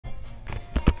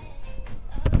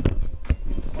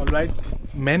right,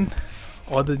 men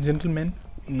or the gentlemen,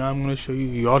 now I'm gonna show you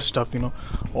your stuff.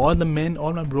 All the men,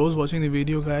 all my bros watching the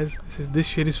video, guys, this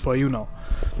shit is for you now.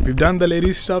 We've done the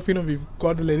ladies stuff, we've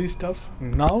got the ladies stuff.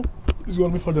 Now it's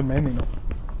gonna be for the men.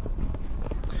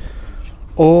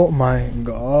 Oh my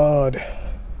god,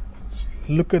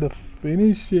 look at the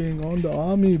finishing on the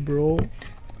army, bro.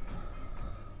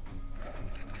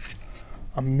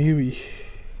 Amiri,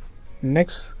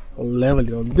 next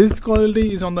level. This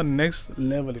quality is on the next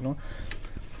level.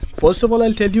 First of all,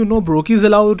 I'll tell you, no brokies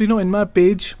allowed. In my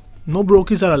page, no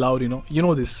brokies are allowed. You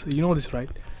know this, right?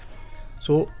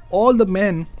 So all the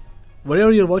men,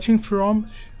 wherever you're watching from,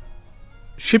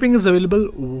 shipping is available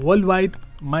worldwide.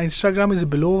 My Instagram is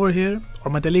below over here,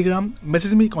 or my Telegram.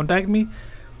 Message me, contact me,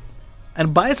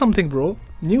 and buy something, bro.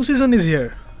 New season is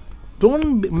here.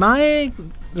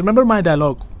 Remember my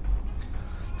dialogue.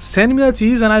 Send me the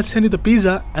cheese and I'll send you the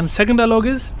pizza. And second dialogue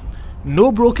is,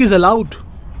 no brokies allowed.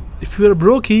 If you're a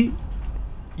brokey,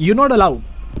 you're not allowed.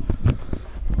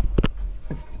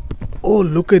 Oh,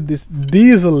 look at this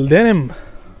Diesel denim.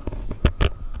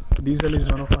 Diesel is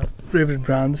one of my favorite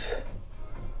brands.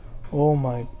 Oh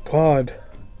my god.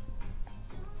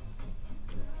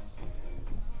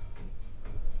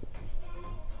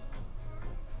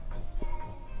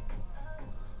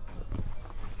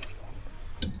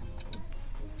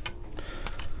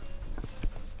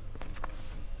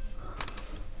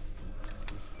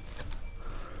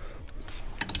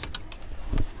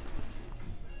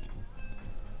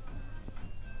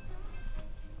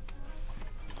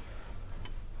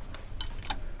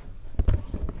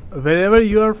 Wherever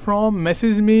you are from,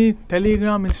 message me,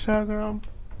 Telegram, Instagram.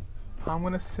 I'm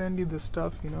gonna send you the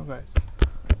stuff, guys.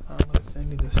 I'm gonna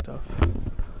send you the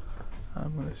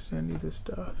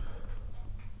stuff.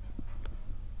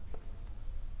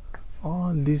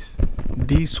 All this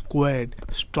D squared,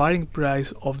 starting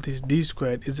price of this D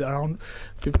squared is around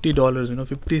 $50,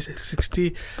 $50,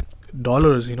 $60.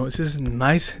 This is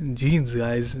nice jeans,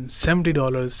 guys. $70,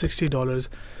 $60.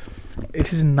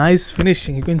 It is nice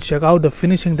finishing. You can check out the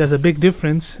finishing. There's a big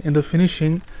difference in the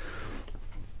finishing.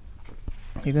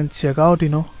 You can check out,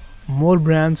 more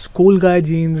brands. Cool Guy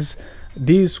jeans,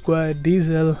 D Square,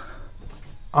 Diesel,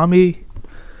 Army,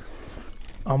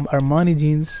 Armani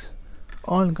jeans.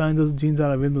 All kinds of jeans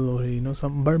are available over here.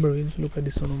 Some Burberry. Look at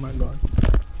this one. Oh my god.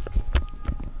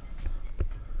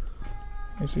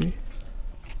 You see?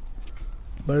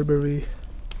 Burberry,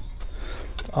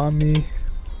 Army,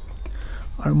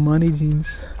 Armani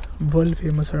jeans, world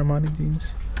famous Armani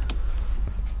jeans.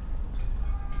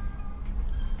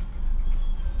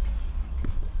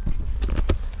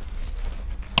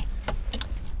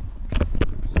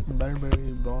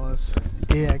 Burberry, Boss,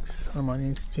 AX, Armani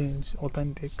Exchange,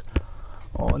 authentic.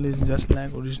 All is just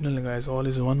like original, guys. All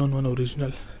is one-on-one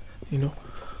original.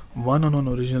 One-on-one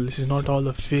original. This is not all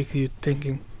the fake you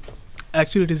thinking.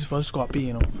 Actually, it is first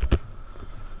copy.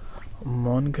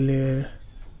 Moncler.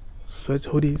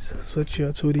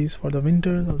 Sweatshirts, hoodies for the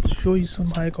winter. I'll show you some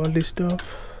high quality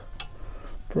stuff.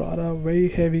 Prada, very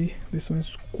heavy. This one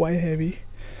is quite heavy.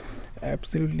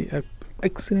 Absolutely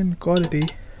excellent quality.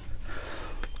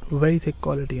 Very thick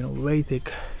quality, very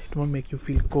thick. It won't make you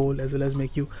feel cold, as well as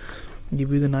give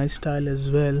you the nice style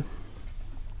as well.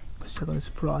 Let's check out this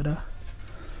Prada.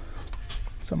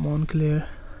 Some Moncler.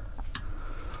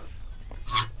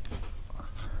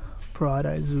 Prada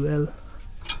as well.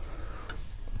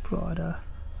 Prada.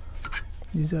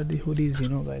 These are the hoodies,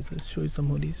 guys. Let's show you some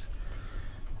hoodies.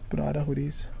 Prada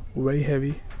hoodies, very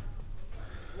heavy.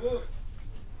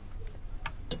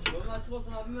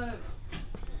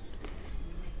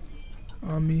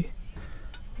 Army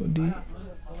hoodie.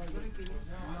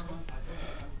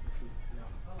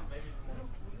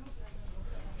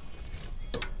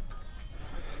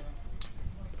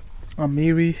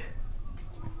 Amiri.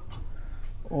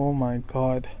 Oh my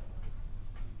god.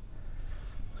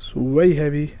 So very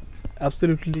heavy,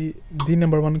 absolutely the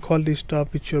 #1 quality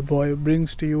stuff which your boy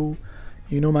brings to you.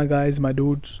 My guys, my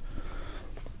dudes.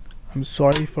 I'm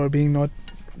sorry for being not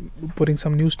putting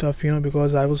some new stuff,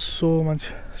 because I was so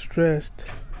much stressed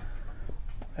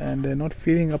and not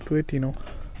feeling up to it,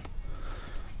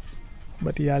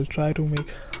 But yeah, I'll try to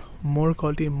make more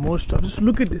quality, more stuff. Just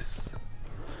look at this.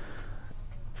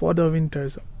 For the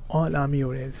winters, all Army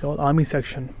over here. It's all Army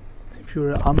section. If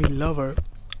you're an Army lover,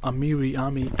 Amiri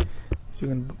Army, so you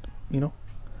can,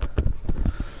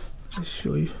 Let's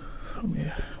show you from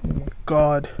here. Oh my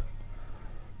god.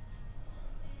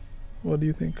 What do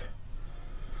you think?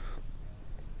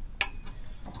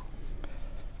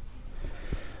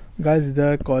 Guys,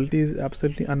 the quality is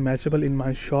absolutely unmatchable in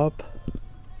my shop.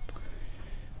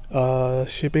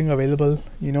 Shipping available,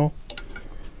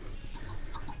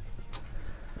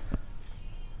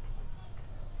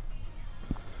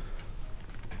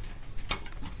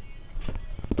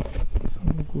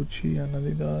 Gucci and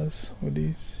Adidas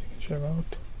hoodies. Check out.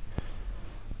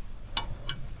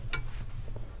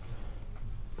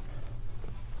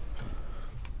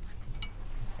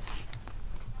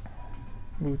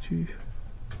 Gucci.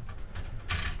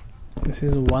 This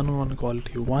is one-on-one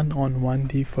quality, one-on-one.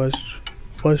 The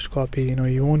first copy. You know,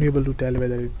 you won't be able to tell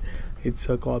whether it's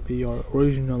a copy or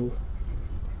original.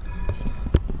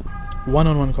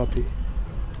 One-on-one copy.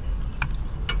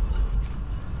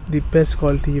 The best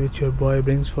quality which your boy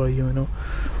brings for you. You know,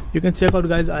 you can check out,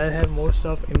 guys. I have more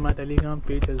stuff in my Telegram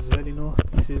page as well. You know,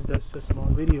 this is just a small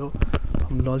video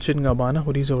from Dolce & Gabbana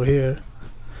hoodies over here,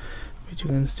 which you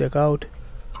can check out.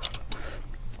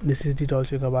 This is the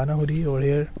Dolce & Gabbana hoodie over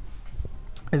here.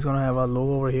 It's gonna have a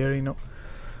logo over here. You know,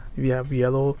 we have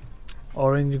yellow,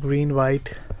 orange, green,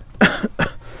 white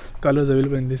colors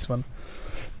available in this one.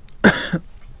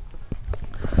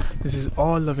 This is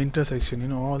all the winter section, you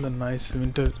know, all the nice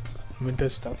winter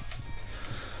stuff.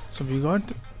 So we got,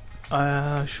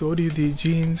 I showed you the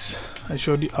jeans, I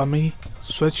showed you army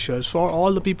sweatshirts for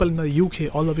all the people in the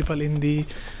UK, all the people in the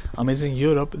amazing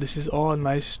Europe. This is all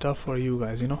nice stuff for you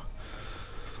guys, you know.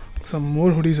 Some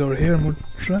more hoodies over here, more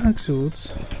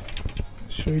tracksuits.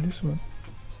 Show you this one.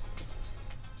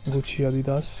 Gucci,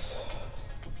 Adidas.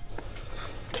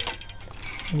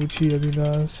 Gucci,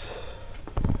 Adidas.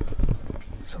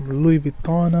 Some Louis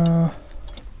Vuitton.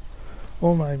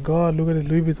 Oh my god, look at it,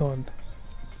 Louis Vuitton.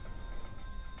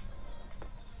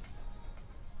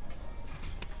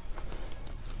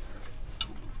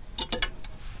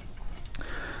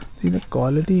 See, the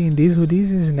quality in these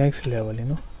hoodies is next level, you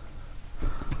know.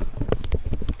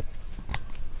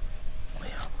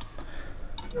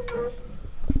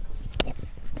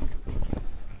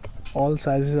 All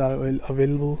sizes are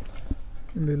available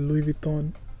in the Louis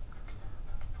Vuitton.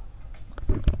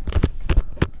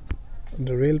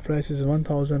 The real price is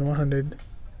 1,100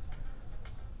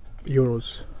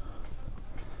 euros.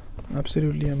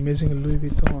 Absolutely amazing Louis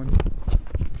Vuitton.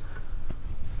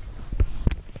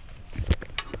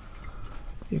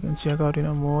 You can check out, you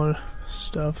know, more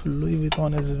stuff Louis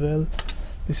Vuitton as well.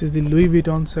 This is the Louis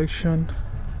Vuitton section.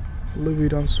 Louis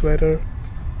Vuitton sweater.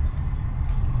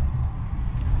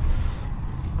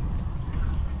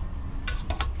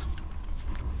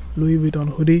 Louis Vuitton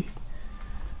hoodie.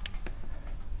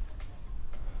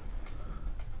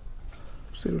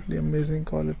 Absolutely amazing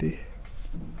quality.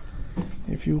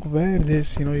 If you wear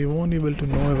this, you know, you won't be able to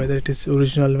know whether it is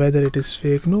original, whether it is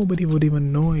fake. Nobody would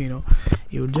even know, you know.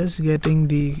 You're just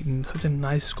getting such a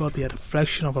nice copy at a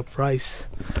fraction of a price.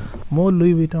 More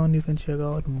Louis Vuitton you can check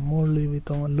out. More Louis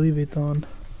Vuitton,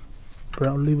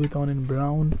 brown, Louis Vuitton in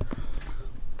brown.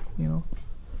 You know,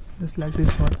 just like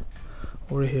this one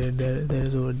over here.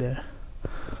 There's over there.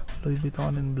 Louis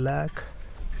Vuitton in black.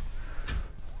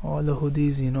 All the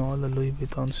hoodies, you know, all the Louis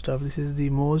Vuitton stuff. This is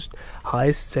the most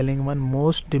highest selling one,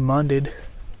 most demanded.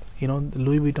 You know,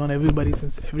 Louis Vuitton.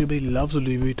 Since everybody loves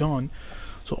Louis Vuitton,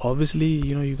 so obviously,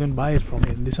 you know, you can buy it from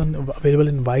it. This one available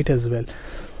in white as well.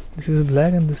 This is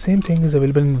black, and the same thing is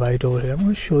available in white over here. I'm going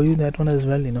to show you that one as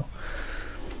well. You know,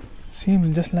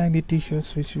 same, just like the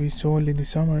t-shirts which we sold in the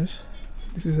summers.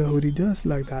 This is a hoodie just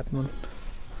like that one.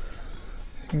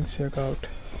 You can check out.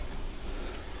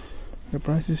 The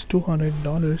price is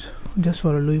 $200 just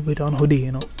for a Louis Vuitton hoodie.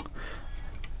 You know,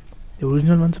 the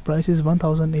original one's price is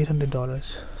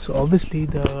 $1,800. So obviously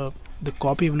the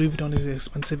copy of Louis Vuitton is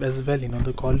expensive as well. You know,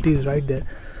 the quality is right there.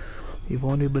 You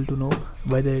won't be able to know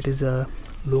whether it is a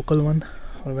local one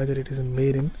or whether it is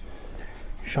made in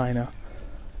China.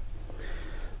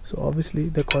 So obviously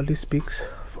the quality speaks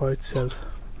for itself.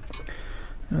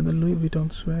 And the Louis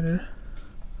Vuitton sweater,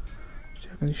 which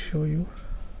I can show you.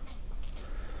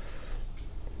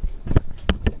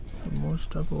 Some more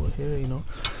stuff over here, you know.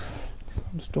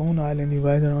 Some Stone Island. You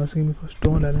guys are asking me for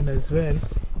Stone Island as well.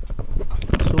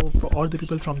 So for all the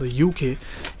people from the UK,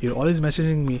 you're always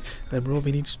messaging me that, bro,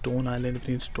 we need Stone Island,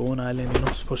 you know.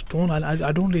 For Stone Island,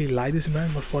 I don't really like this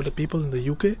brand, but for the people in the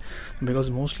UK, because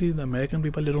mostly the American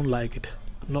people, they don't like it,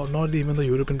 not even the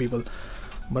European people,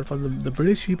 but for the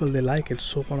British people, they like it.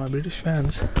 So for my British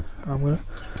fans, I'm gonna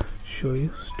show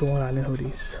you Stone Island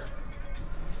hoodies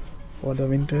for the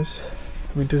winters.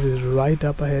 Winters is right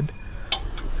up ahead.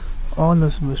 All the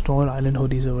Stone Island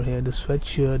hoodies over here, the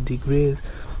sweatshirt, the grays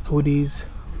hoodies,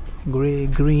 gray,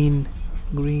 green,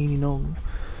 you know,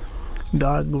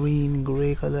 dark green,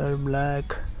 gray color,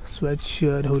 black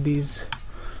sweatshirt, hoodies,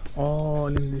 all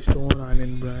in the Stone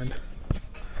Island brand.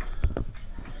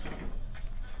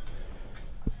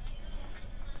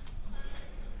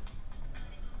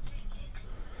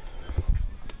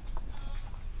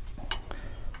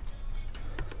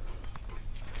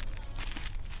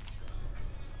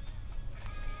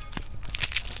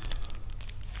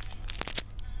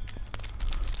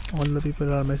 All the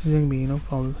people are messaging me, you know,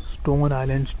 from Stone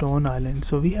Island.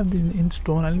 So we have this in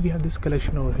Stone Island. We have this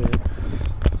collection over here.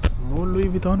 More Louis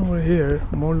Vuitton over here.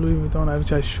 More Louis Vuitton,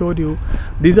 which I showed you.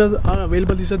 These are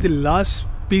available. These are the last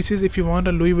pieces. If you want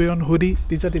a Louis Vuitton hoodie,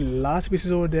 these are the last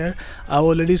pieces over there. I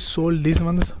already sold these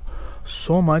ones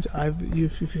so much.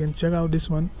 If you can check out this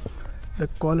one, the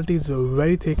quality is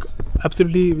very thick.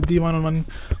 Absolutely the one-on-one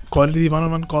quality,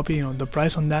 one-on-one copy. You know, the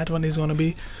price on that one is gonna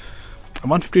be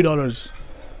 $150.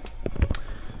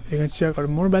 You can check out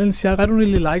more Balenciaga. I don't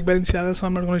really like Balenciaga, so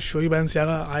I'm not going to show you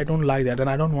Balenciaga. I don't like that, and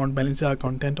I don't want Balenciaga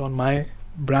content on my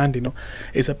brand, you know.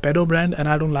 It's a pedo brand, and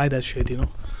I don't like that shit, you know.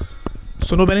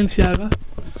 So no Balenciaga.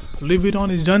 Louis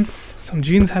Vuitton is done. Some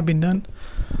jeans have been done.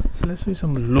 So let's do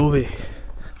some Loewe.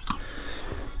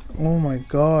 Oh my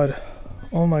god.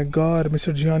 Oh my god,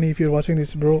 Mr. Gianni, if you're watching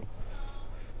this, bro.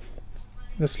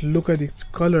 Just look at these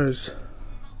colors.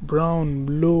 Brown,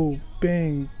 blue,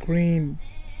 pink, green,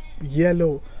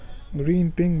 yellow,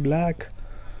 green, pink, black.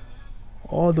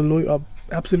 All the Louis are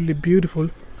absolutely beautiful.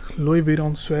 Louis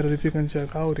Vuitton sweater, if you can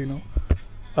check out, you know.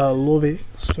 Loewe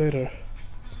sweater.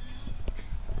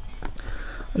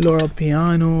 Loro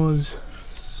Pianos.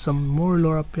 Some more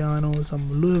Loro Pianos. Some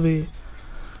Loewe.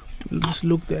 Just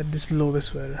look at this Loewe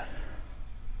sweater.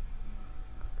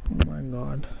 Oh my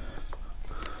god.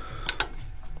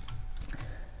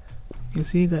 You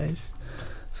see, guys,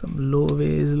 some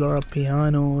Loewe's, Loro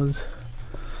Pianos,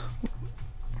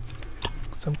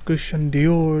 some Christian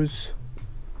Dior's.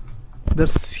 The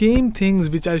same things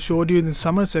which I showed you in the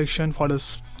summer section for the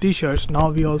t-shirts, now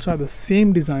we also have the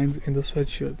same designs in the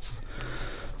sweatshirts.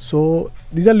 So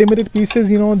these are limited pieces,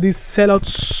 you know, these sell out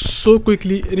so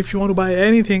quickly. And if you want to buy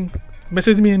anything,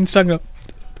 message me on Instagram,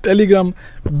 Telegram.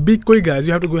 Be quick, guys.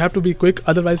 You have to be quick,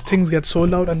 otherwise things get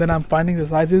sold out, and then I'm finding the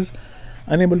sizes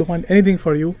unable to find anything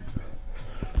for you.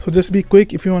 So just be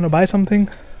quick. If you want to buy something,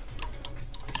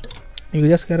 you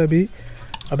just gotta be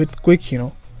a bit quick, you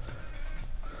know.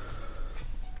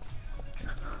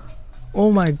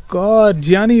 Oh my god,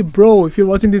 Gianni, bro, if you're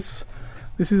watching this,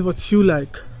 this is what you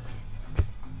like.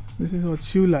 This is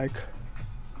what you like.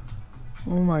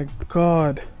 Oh my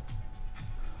god.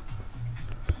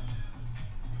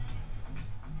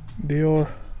 Dior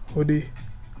hoodie.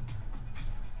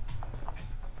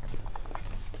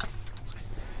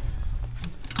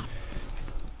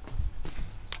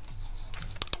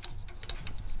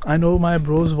 I know my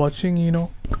bros watching, you know,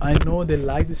 I know they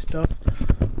like this stuff,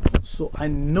 so I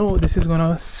know this is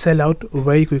gonna sell out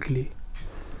very quickly.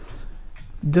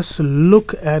 Just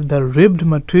look at the ribbed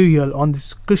material on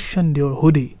this Christian Dior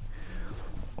hoodie.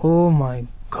 Oh my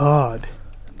god,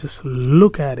 just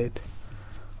look at it.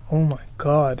 Oh my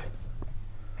god.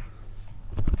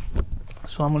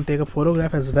 So I'm gonna take a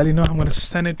photograph as well, you know. I'm gonna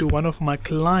send it to one of my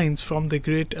clients from the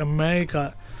great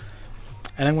America,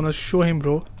 and I'm gonna show him,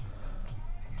 bro,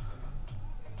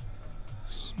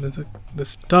 the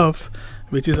stuff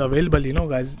which is available, you know,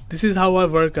 guys. This is how I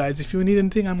work, guys. If you need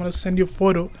anything, I'm gonna send you a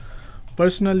photo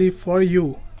personally for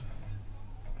you.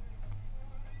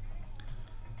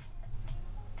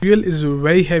 Material is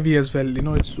very heavy as well, you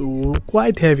know. It's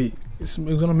quite heavy. It's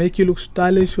gonna make you look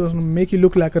stylish. It's gonna make you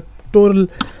look like a total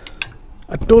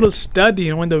stud,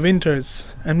 you know, in the winters,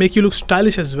 and make you look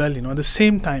stylish as well, you know, at the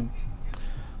same time.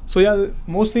 So yeah,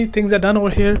 mostly things are done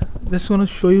over here. Just gonna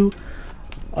show you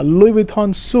a Louis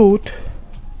Vuitton suit.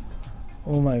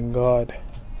 Oh my god.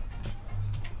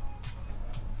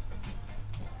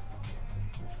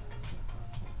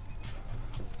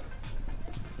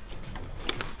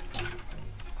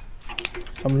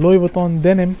 Some Louis Vuitton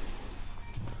denim.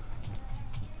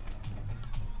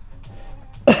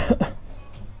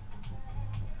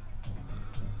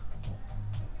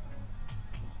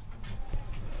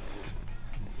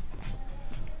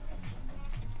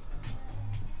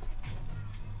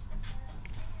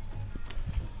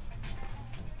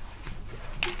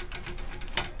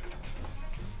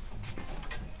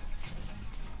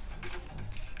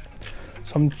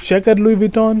 Some checkered Louis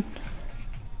Vuitton.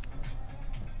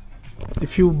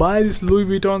 If you buy this Louis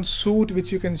Vuitton suit,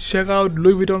 which you can check out,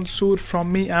 Louis Vuitton suit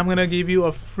from me, I'm gonna give you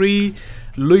a free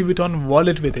Louis Vuitton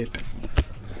wallet with it.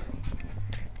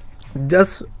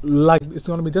 Just like, it's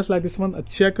gonna be just like this one, a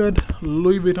checkered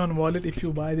Louis Vuitton wallet. If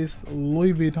you buy this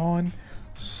Louis Vuitton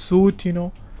suit, you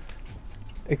know,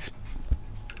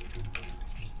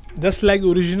 just like the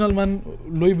original one,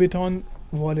 Louis Vuitton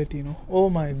wallet, you know. Oh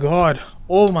my god,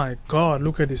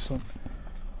 look at this one.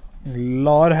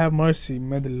 Lord have mercy,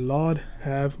 may the Lord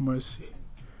have mercy.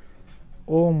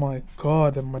 Oh my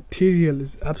god, the material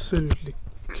is absolutely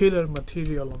killer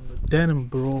material on the denim,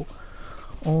 bro.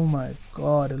 Oh my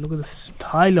god, look at the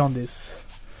style on this.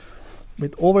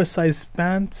 with oversized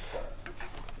pants.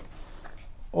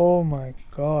 Oh my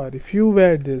god, if you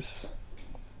wear this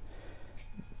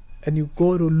and you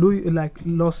go to like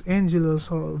Los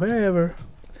Angeles or wherever,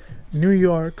 New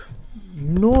York,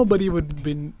 nobody would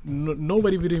even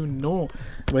know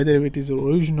whether it is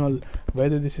original,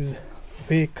 whether this is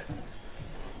fake.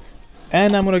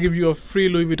 And I'm gonna give you a free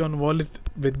Louis Vuitton wallet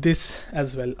with this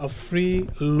as well. A free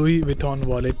Louis Vuitton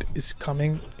wallet is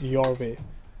coming your way.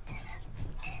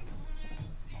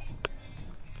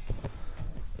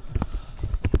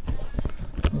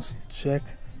 Let's check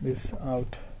this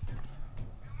out.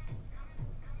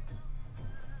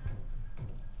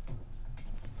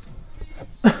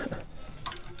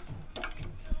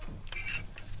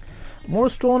 More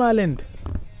Stone Island.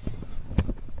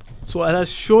 So as I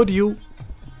showed you,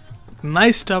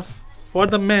 nice stuff for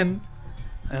the men,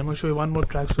 and I'm gonna show you one more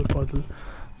tracksuit for the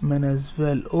men as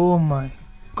well. Oh my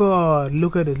god,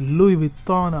 look at it, Louis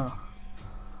Vuitton.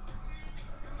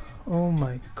 Oh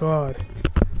my god,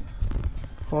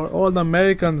 for all the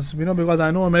Americans, you know, because I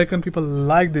know American people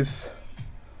like this,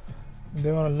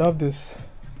 they're gonna love this.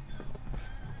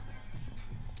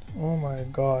 Oh my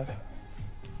god.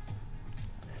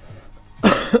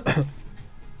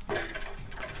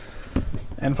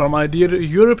 And for my dear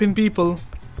European people,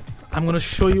 I'm gonna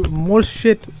show you more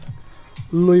shit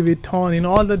Louis Vuitton, you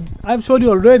know, all that I've showed you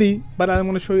already, but I'm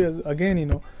gonna show you again, you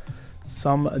know,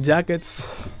 some jackets,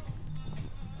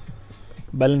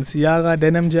 Balenciaga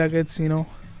denim jackets, you know,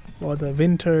 for the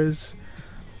winters,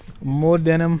 more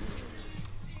denim,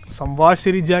 some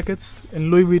varsity jackets in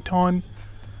Louis Vuitton,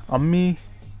 Ami,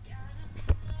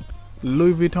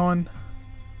 Louis Vuitton,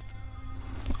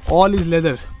 all is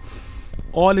leather.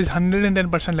 All is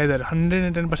 110% leather,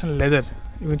 110% leather.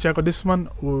 You can check out this one,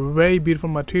 very beautiful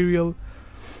material.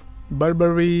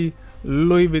 Burberry,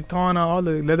 Louis Vuitton, all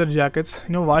the leather jackets,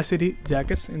 you know, varsity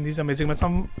jackets in these amazing. But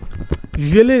some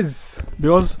gilets,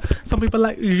 because some people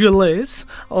like gilets.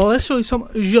 Oh, let's show you some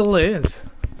gilets.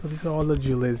 So these are all the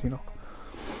gilets, you know.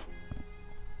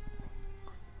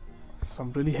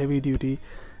 Some really heavy duty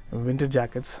winter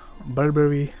jackets.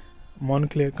 Burberry,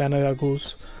 Moncler, Canada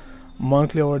Goose.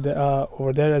 Moncler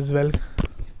over there as well.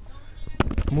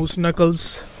 Moose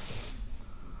Knuckles,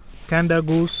 Canada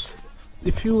Goose.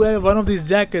 If you wear one of these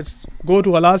jackets, go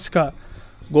to Alaska,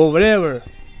 go wherever,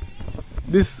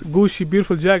 this Gucci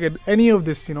beautiful jacket, any of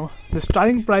this, you know, the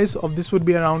starting price of this would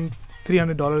be around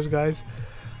 $300, guys.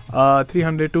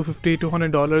 $300, $250,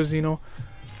 $200, you know.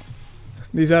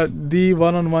 These are the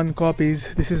one-on-one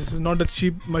copies. This is not the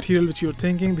cheap material which you're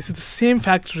thinking. This is the same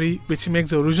factory which makes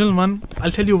the original one.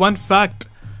 I'll tell you one fact.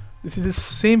 This is the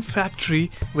same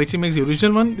factory which makes the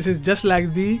original one. This is just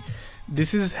like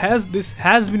this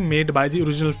has been made by the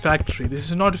original factory. This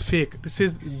is not fake. This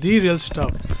is the real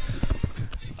stuff.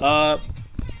 But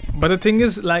the thing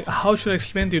is, like, how should I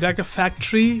explain to you? Like a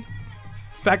factory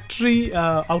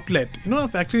outlet. You know, a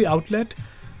factory outlet.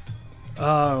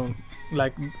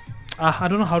 Like, I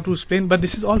don't know how to explain, but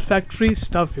this is all factory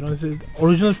stuff, you know. This is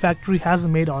original factory has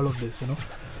made all of this, you know.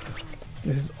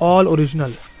 This is all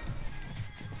original.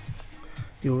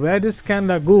 You wear this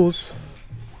Canada Goose,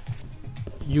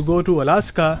 you go to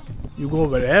Alaska, you go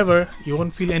wherever, you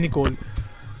won't feel any cold.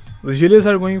 The gilets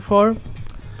are going for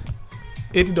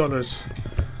 $80.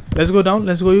 Let's go down.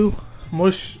 Let's go you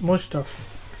more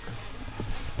stuff.